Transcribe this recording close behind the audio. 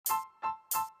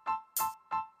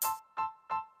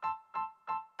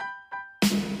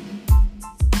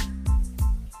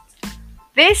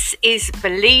This is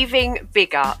Believing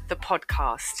Bigger, the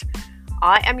podcast.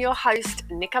 I am your host,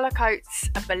 Nicola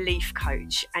Coates, a belief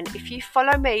coach. And if you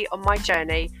follow me on my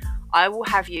journey, I will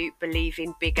have you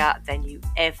believing bigger than you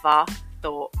ever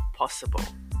thought possible.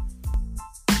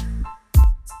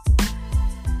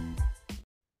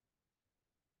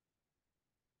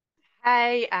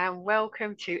 Hey, and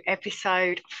welcome to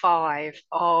episode 5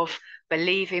 of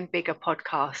Believing Bigger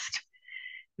podcast.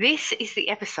 This is the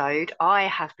episode I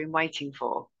have been waiting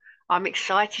for. I'm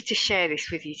excited to share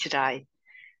this with you today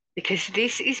because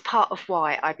this is part of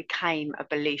why I became a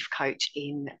belief coach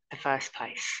in the first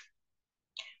place.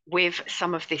 With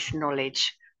some of this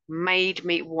knowledge, made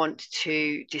me want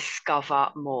to discover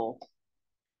more.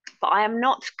 But I am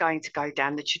not going to go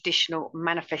down the traditional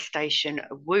manifestation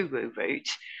woo-woo route.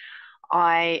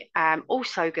 I am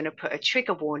also going to put a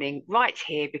trigger warning right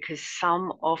here because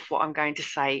some of what I'm going to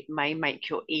say may make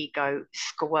your ego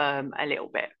squirm a little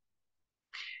bit.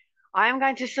 I am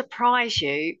going to surprise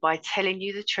you by telling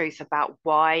you the truth about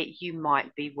why you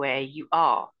might be where you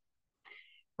are,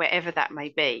 wherever that may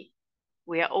be.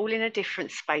 We are all in a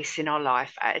different space in our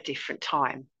life at a different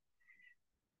time,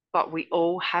 but we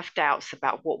all have doubts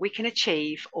about what we can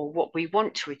achieve or what we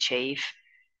want to achieve.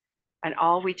 And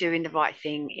are we doing the right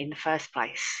thing in the first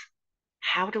place?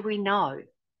 How do we know?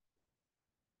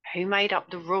 Who made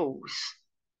up the rules?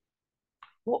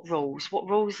 What rules? What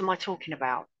rules am I talking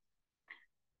about?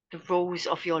 The rules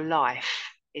of your life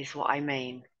is what I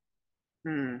mean.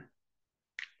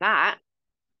 That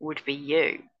would be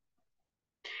you.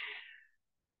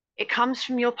 It comes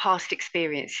from your past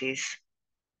experiences.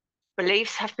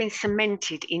 Beliefs have been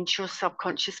cemented into your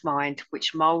subconscious mind,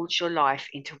 which molds your life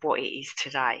into what it is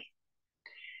today.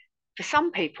 For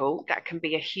some people, that can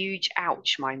be a huge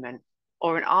ouch moment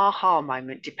or an aha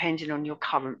moment, depending on your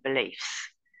current beliefs.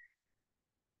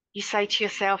 You say to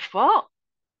yourself, what?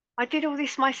 I did all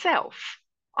this myself.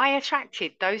 I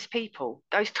attracted those people,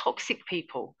 those toxic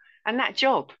people, and that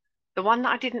job, the one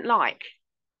that I didn't like,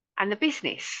 and the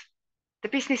business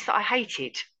that I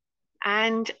hated,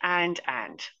 and.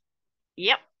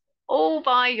 Yep, all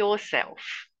by yourself.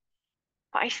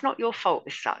 But it's not your fault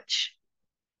as such.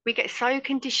 We get so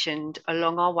conditioned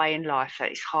along our way in life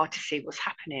that it's hard to see what's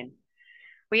happening.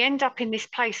 We end up in this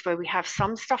place where we have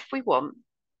some stuff we want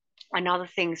and other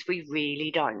things we really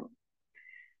don't.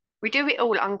 We do it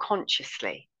all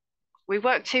unconsciously. We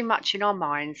work too much in our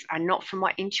minds and not from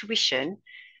our intuition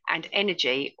and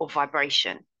energy or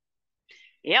vibration.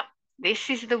 Yep,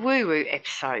 this is the woo-woo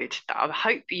episode that I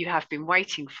hope you have been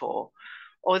waiting for,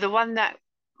 or the one that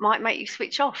might make you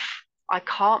switch off. I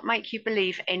can't make you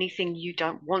believe anything you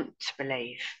don't want to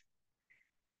believe.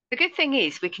 The good thing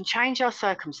is we can change our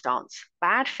circumstance,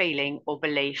 bad feeling or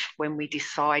belief when we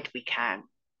decide we can.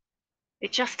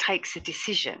 It just takes a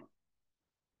decision.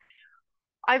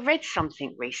 I read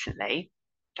something recently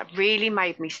that really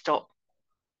made me stop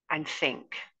and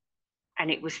think, and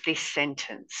it was this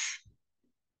sentence.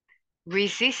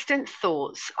 Resistant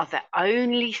thoughts are the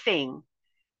only thing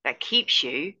that keeps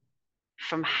you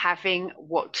from having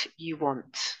what you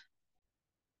want.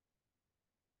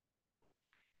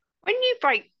 When you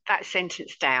break that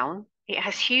sentence down, it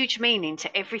has huge meaning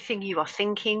to everything you are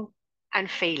thinking and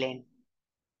feeling.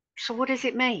 So what does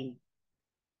it mean?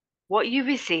 What you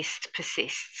resist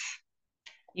persists.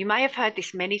 You may have heard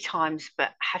this many times,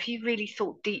 but have you really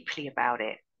thought deeply about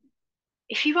it?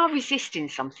 If you are resisting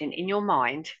something in your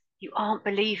mind, you aren't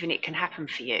believing it can happen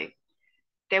for you.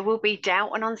 There will be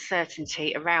doubt and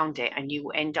uncertainty around it, and you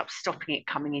will end up stopping it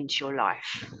coming into your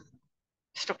life,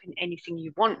 stopping anything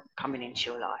you want coming into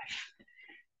your life.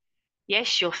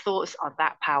 Yes, your thoughts are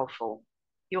that powerful,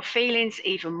 your feelings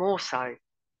even more so,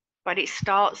 but it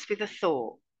starts with a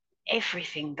thought.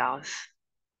 Everything does.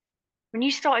 When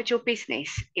you started your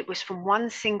business, it was from one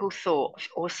single thought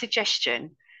or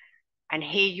suggestion, and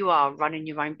here you are running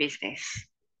your own business.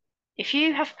 If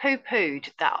you have poo-pooed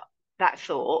that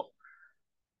thought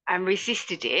and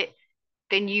resisted it,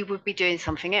 then you would be doing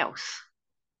something else.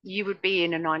 You would be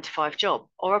in a 9-to-5 job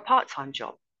or a part-time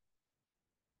job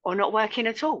or not working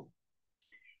at all.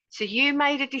 So you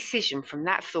made a decision from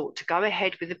that thought to go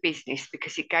ahead with a business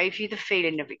because it gave you the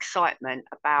feeling of excitement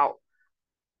about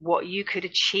what you could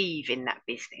achieve in that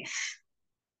business.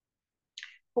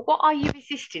 But what are you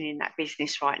resisting in that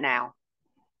business right now?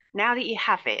 Now that you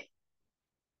have it,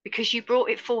 because you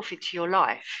brought it forth into your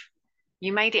life,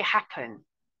 you made it happen.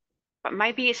 But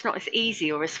maybe it's not as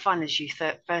easy or as fun as you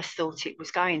first thought it was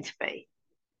going to be.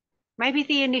 Maybe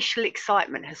the initial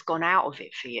excitement has gone out of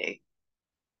it for you.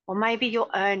 Or maybe you're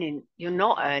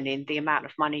not earning the amount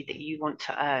of money that you want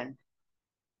to earn.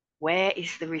 Where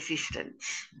is the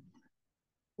resistance?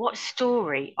 What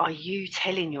story are you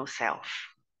telling yourself?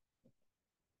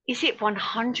 Is it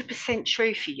 100%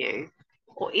 true for you,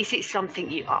 or is it something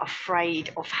you are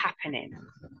afraid of happening?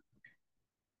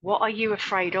 What are you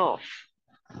afraid of?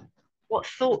 What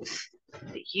thoughts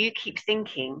that you keep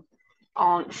thinking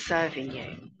aren't serving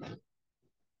you?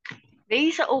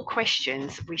 These are all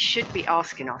questions we should be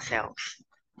asking ourselves,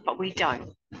 but we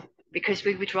don't, because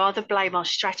we would rather blame our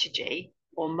strategy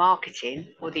or marketing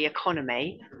or the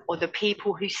economy or the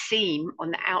people who seem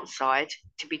on the outside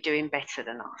to be doing better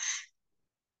than us.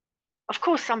 Of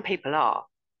course, some people are,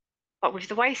 but with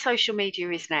the way social media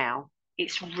is now,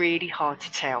 it's really hard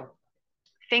to tell.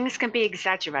 Things can be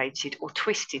exaggerated or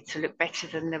twisted to look better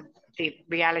than the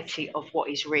reality of what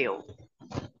is real.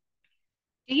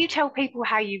 Do you tell people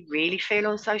how you really feel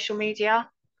on social media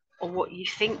or what you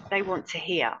think they want to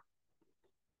hear?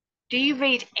 Do you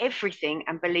read everything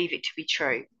and believe it to be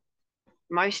true?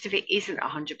 Most of it isn't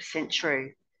 100%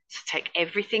 true, so take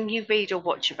everything you read or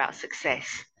watch about success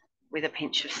with a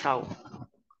pinch of salt.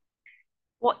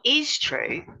 What is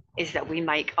true is that we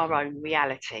make our own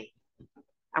reality,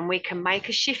 and we can make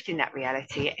a shift in that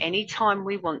reality at any time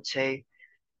we want to.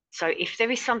 So if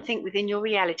there is something within your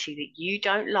reality that you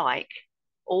don't like,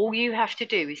 all you have to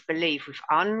do is believe with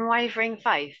unwavering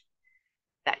faith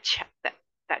that,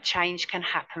 that change can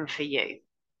happen for you.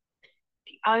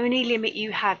 The only limit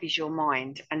you have is your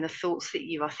mind and the thoughts that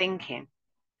you are thinking.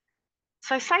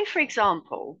 So say, for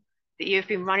example, that you've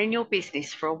been running your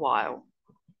business for a while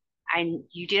and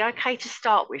you did okay to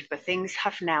start with, but things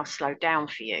have now slowed down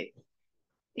for you.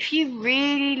 If you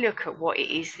really look at what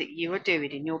it is that you are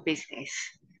doing in your business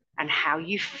and how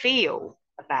you feel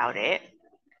about it,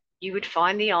 you would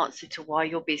find the answer to why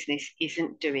your business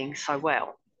isn't doing so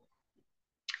well.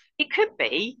 It could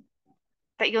be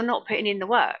that you're not putting in the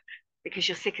work because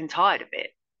you're sick and tired of it.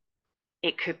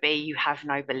 It could be you have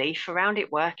no belief around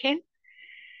it working.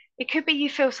 It could be you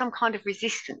feel some kind of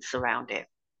resistance around it.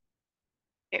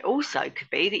 It also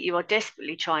could be that you are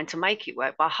desperately trying to make it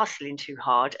work by hustling too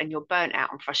hard and you're burnt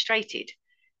out and frustrated,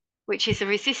 which is a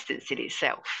resistance in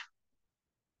itself.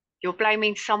 You're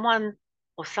blaming someone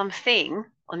or something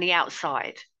on the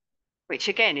outside, which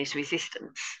again is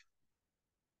resistance.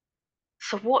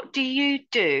 So what do you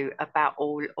do about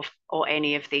all of or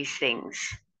any of these things?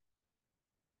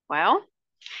 Well,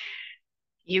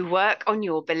 you work on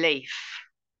your belief,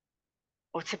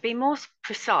 or to be more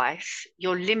precise,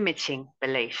 your limiting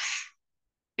beliefs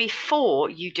before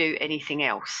you do anything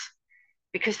else,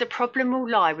 because the problem will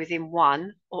lie within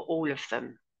one or all of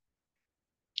them.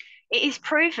 It is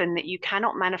proven that you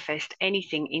cannot manifest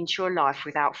anything into your life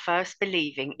without first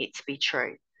believing it to be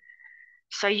true.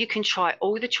 So you can try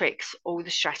all the tricks, all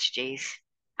the strategies,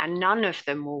 and none of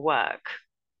them will work.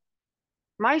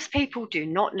 Most people do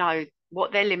not know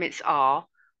what their limits are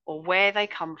or where they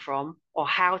come from or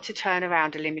how to turn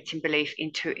around a limiting belief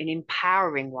into an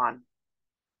empowering one.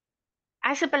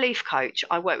 As a belief coach,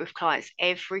 I work with clients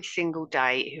every single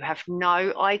day who have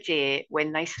no idea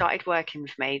when they started working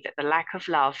with me that the lack of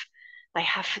love they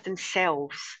have for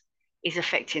themselves is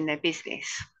affecting their business,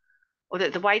 or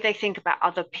that the way they think about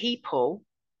other people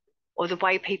or the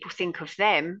way people think of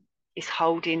them is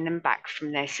holding them back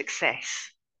from their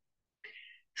success.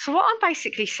 So, what I'm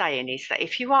basically saying is that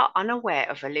if you are unaware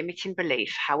of a limiting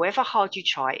belief, however hard you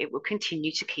try, it will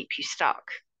continue to keep you stuck.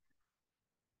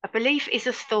 A belief is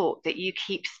a thought that you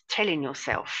keep telling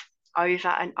yourself over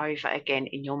and over again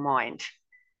in your mind.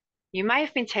 You may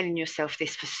have been telling yourself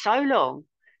this for so long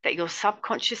that your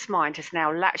subconscious mind has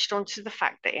now latched onto the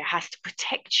fact that it has to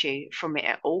protect you from it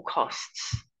at all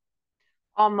costs.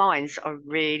 Our minds are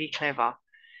really clever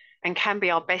and can be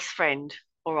our best friend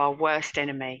or our worst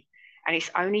enemy, and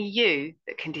it's only you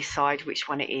that can decide which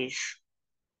one it is.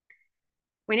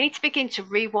 We need to begin to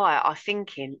rewire our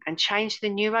thinking and change the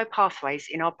neural pathways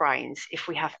in our brains if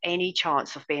we have any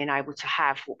chance of being able to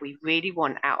have what we really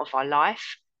want out of our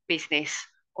life, business,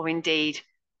 or indeed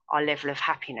our level of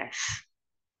happiness.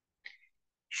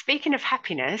 Speaking of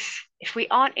happiness, if we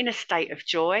aren't in a state of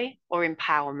joy or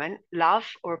empowerment, love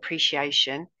or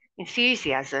appreciation,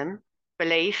 enthusiasm,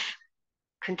 belief,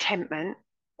 contentment,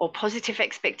 or positive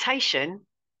expectation,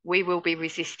 we will be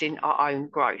resisting our own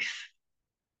growth.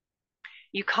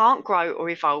 You can't grow or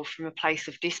evolve from a place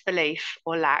of disbelief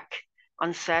or lack,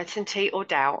 uncertainty or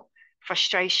doubt,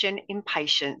 frustration,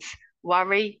 impatience,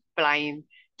 worry, blame,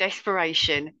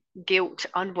 desperation, guilt,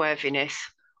 unworthiness,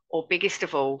 or biggest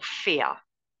of all, fear.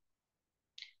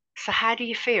 So, how do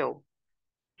you feel?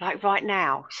 Like right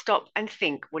now, stop and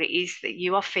think what it is that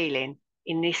you are feeling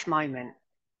in this moment.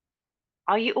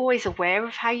 Are you always aware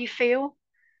of how you feel?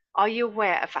 Are you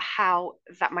aware of how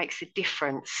that makes a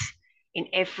difference in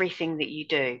everything that you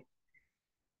do?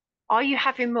 Are you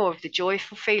having more of the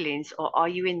joyful feelings, or are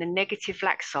you in the negative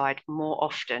lack side more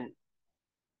often?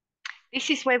 This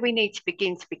is where we need to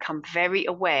begin to become very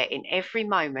aware in every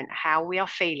moment how we are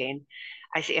feeling,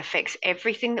 as it affects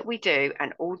everything that we do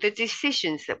and all the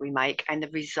decisions that we make and the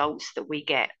results that we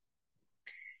get.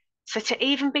 So, to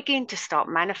even begin to start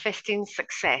manifesting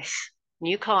success,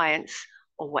 new clients,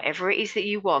 or whatever it is that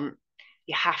you want,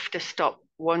 you have to stop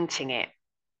wanting it.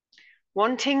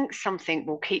 Wanting something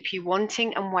will keep you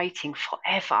wanting and waiting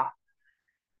forever.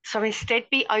 So instead,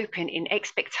 be open in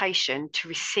expectation to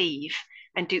receive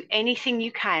and do anything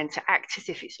you can to act as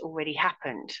if it's already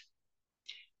happened.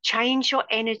 Change your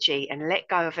energy and let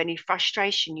go of any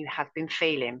frustration you have been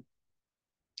feeling.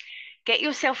 Get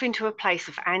yourself into a place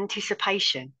of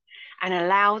anticipation and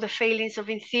allow the feelings of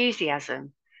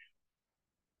enthusiasm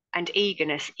and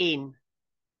eagerness in.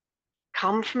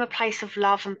 Come from a place of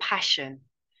love and passion,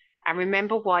 and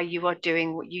remember why you are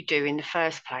doing what you do in the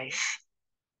first place.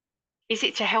 Is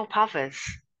it to help others,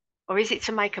 or is it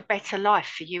to make a better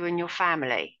life for you and your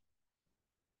family?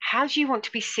 How do you want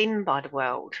to be seen by the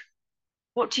world?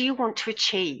 What do you want to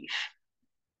achieve?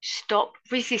 Stop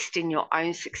resisting your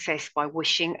own success by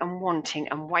wishing and wanting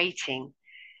and waiting,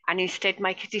 and instead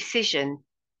make a decision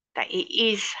that it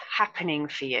is happening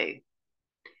for you.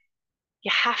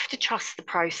 You have to trust the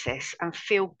process and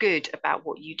feel good about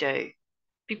what you do.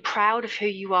 Be proud of who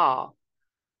you are.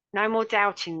 No more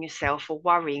doubting yourself or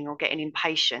worrying or getting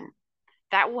impatient.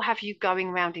 That will have you going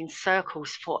round in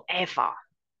circles forever.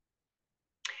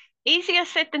 Easier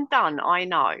said than done, I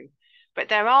know, but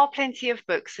there are plenty of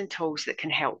books and tools that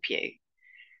can help you.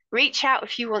 Reach out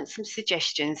if you want some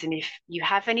suggestions, and if you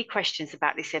have any questions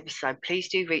about this episode, please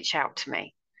do reach out to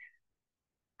me,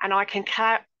 and I can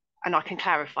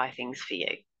clarify things for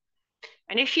you.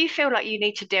 And if you feel like you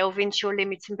need to delve into your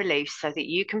limiting beliefs so that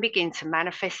you can begin to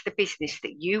manifest the business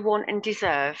that you want and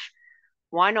deserve,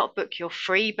 why not book your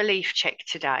free belief check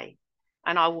today?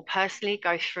 And I will personally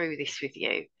go through this with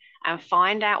you and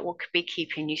find out what could be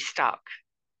keeping you stuck.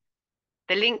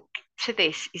 The link to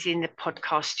this is in the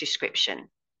podcast description.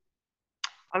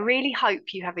 I really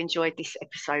hope you have enjoyed this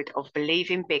episode of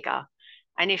Believing Bigger.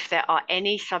 And if there are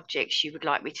any subjects you would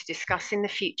like me to discuss in the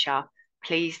future,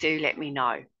 please do let me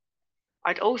know.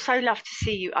 I'd also love to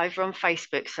see you over on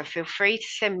Facebook, so feel free to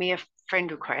send me a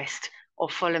friend request or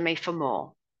follow me for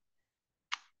more.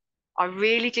 I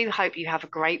really do hope you have a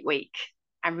great week,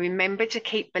 and remember to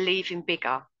keep believing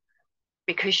bigger,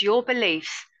 because your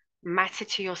beliefs matter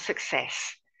to your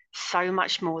success so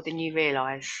much more than you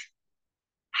realize.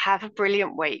 Have a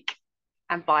brilliant week,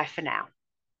 and bye for now.